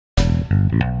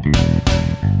Hey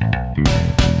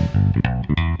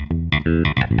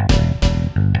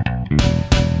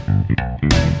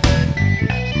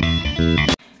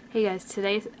guys,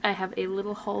 today I have a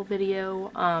little haul video.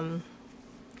 I'm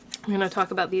going to talk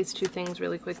about these two things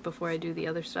really quick before I do the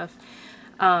other stuff.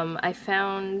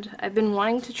 I've been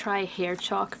wanting to try hair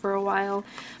chalk for a while,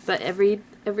 but every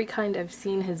kind I've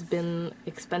seen has been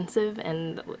expensive,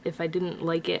 and if I didn't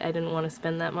like it, I didn't want to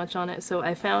spend that much on it. So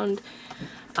I found,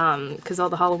 because all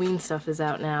the Halloween stuff is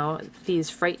out now, these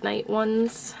Fright Night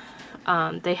ones.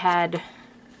 They had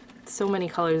so many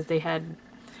colors. They had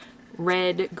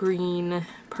red, green,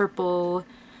 purple,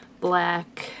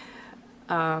 black,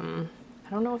 I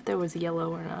don't know if there was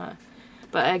yellow or not,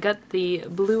 but I got the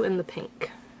blue and the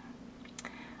pink.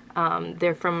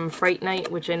 They're from Fright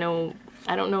Night, which I don't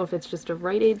know if it's just a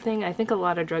Rite Aid thing. I think a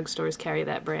lot of drugstores carry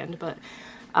that brand, but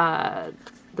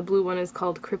the blue one is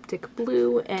called Cryptic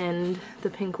Blue, and the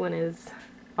pink one is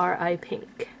R.I.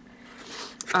 Pink.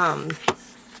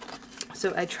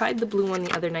 So I tried the blue one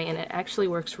the other night, and it actually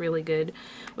works really good,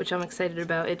 which I'm excited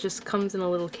about. It just comes in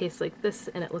a little case like this,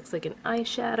 and it looks like an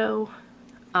eyeshadow.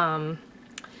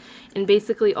 And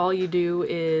basically all you do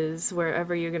is,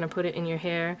 wherever you're going to put it in your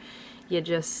hair, you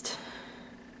just,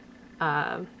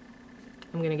 I'm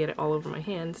going to get it all over my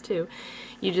hands too.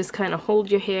 You just kind of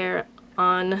hold your hair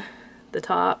on the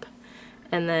top,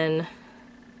 and then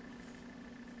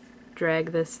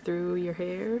drag this through your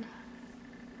hair.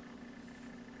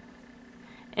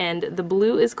 And the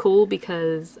blue is cool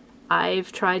because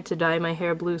I've tried to dye my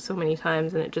hair blue so many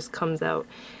times and it just comes out.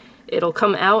 It'll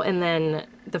come out, and then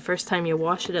the first time you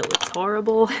wash it, it looks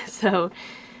horrible. So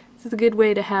this is a good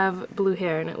way to have blue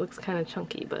hair, and it looks kind of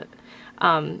chunky, but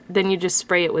then you just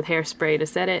spray it with hairspray to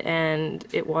set it, and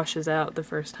it washes out the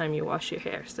first time you wash your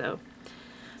hair. So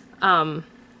I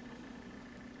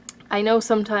know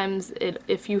sometimes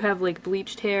if you have like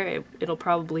bleached hair, it'll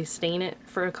probably stain it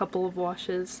for a couple of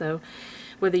washes, so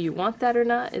whether you want that or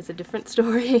not is a different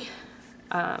story.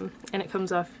 And it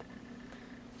comes off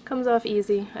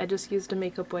easy. I just used a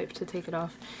makeup wipe to take it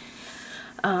off.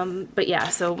 But yeah,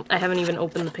 so I haven't even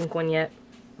opened the pink one yet,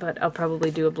 but I'll probably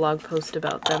do a blog post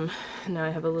about them. Now I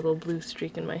have a little blue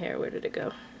streak in my hair. Where did it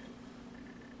go?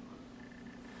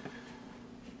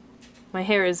 My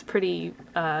hair is pretty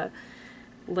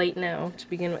light now to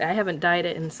begin with. I haven't dyed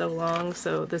it in so long,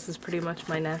 so this is pretty much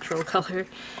my natural color.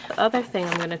 The other thing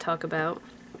I'm going to talk about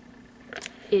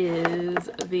is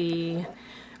the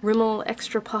Rimmel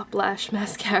Extra Pop Lash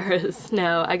mascaras.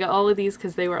 Now, I got all of these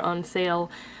because they were on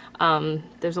sale.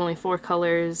 There's only 4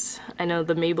 colors. I know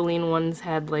the Maybelline ones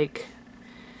had like,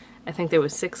 I think there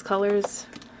was 6 colors.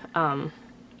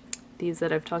 These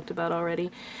that I've talked about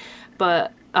already.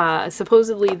 But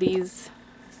supposedly these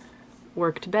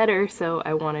worked better, so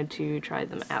I wanted to try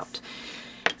them out.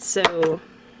 So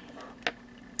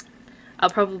I'll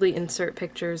probably insert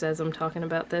pictures as I'm talking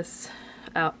about this,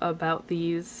 about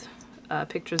these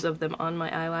pictures of them on my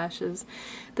eyelashes.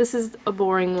 This is a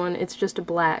boring one, it's just a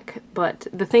black, but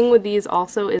the thing with these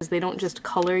also is they don't just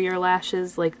color your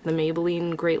lashes like the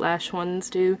Maybelline Great Lash ones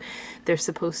do. They're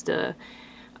supposed to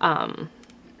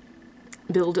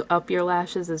build up your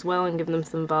lashes as well and give them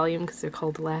some volume because they're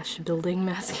called lash building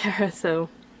mascara. So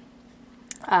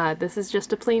this is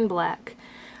just a plain black.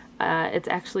 It's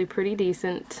actually pretty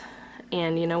decent,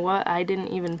 and you know what, I didn't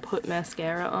even put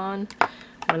mascara on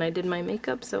when I did my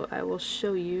makeup, so I will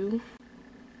show you.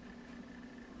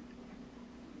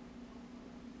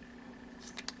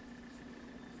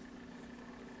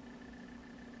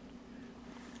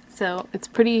 So it's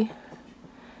pretty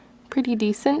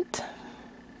decent.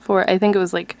 For, I think it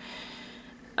was like,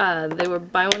 they were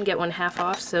buy one get one half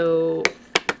off, so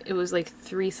it was like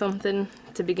 3 something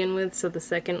to begin with. So the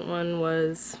second one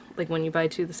was, like when you buy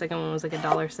 2, the second one was like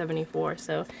 $1.74,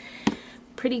 so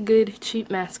pretty good cheap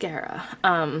mascara.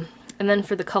 And then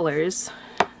for the colors,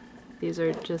 these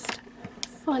are just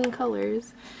fun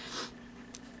colors.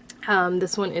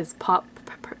 This one is Pop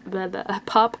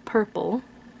Purple,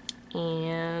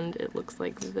 and it looks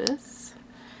like this.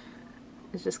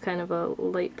 It's just kind of a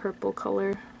light purple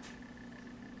color.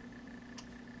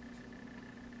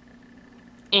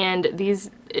 And this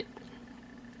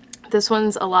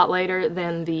one's a lot lighter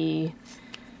than the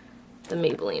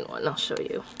Maybelline one. I'll show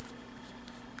you.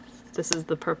 This is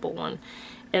the purple one.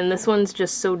 And this one's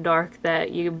just so dark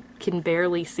that you can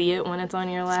barely see it when it's on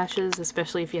your lashes,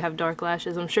 especially if you have dark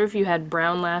lashes. I'm sure if you had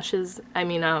brown lashes,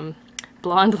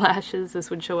 blonde lashes, this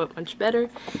would show up much better.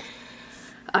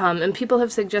 And people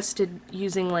have suggested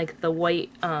using like the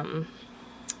white, one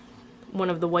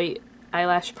of the white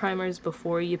eyelash primers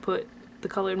before you put the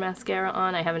colored mascara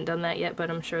on. I haven't done that yet, but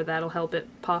I'm sure that'll help it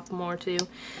pop more too.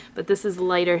 But this is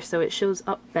lighter, so it shows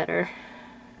up better.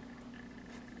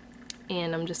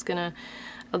 And I'm just gonna,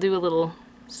 I'll do a little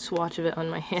swatch of it on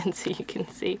my hand so you can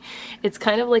see. It's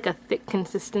kind of like a thick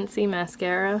consistency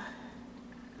mascara,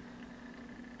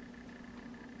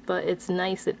 but it's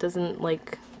nice. It doesn't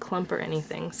like clump or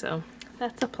anything, so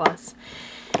that's a plus.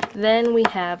 Then we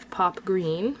have Pop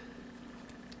Green,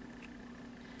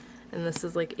 and this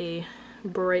is like a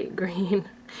bright green.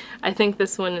 I think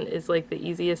this one is like the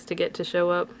easiest to get to show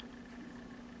up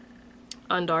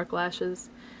on dark lashes.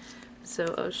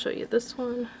 So I'll show you this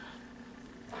one.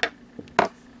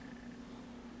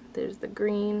 There's the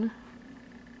green.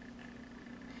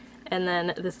 And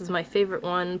then this is my favorite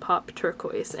one, Pop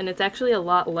Turquoise. And it's actually a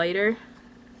lot lighter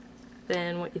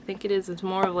than what you think it is. It's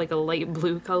more of like a light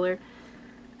blue color,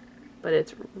 but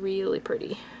it's really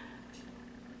pretty.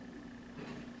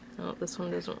 Oh, this one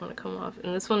doesn't want to come off.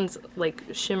 And this one's like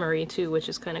shimmery too, which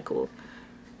is kind of cool.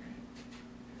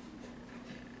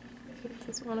 It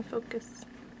doesn't want to focus.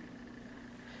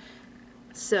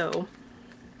 So,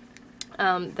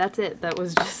 that's it. That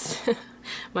was just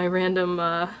my random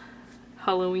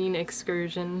Halloween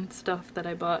excursion stuff that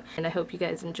I bought. And I hope you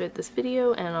guys enjoyed this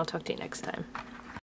video, and I'll talk to you next time.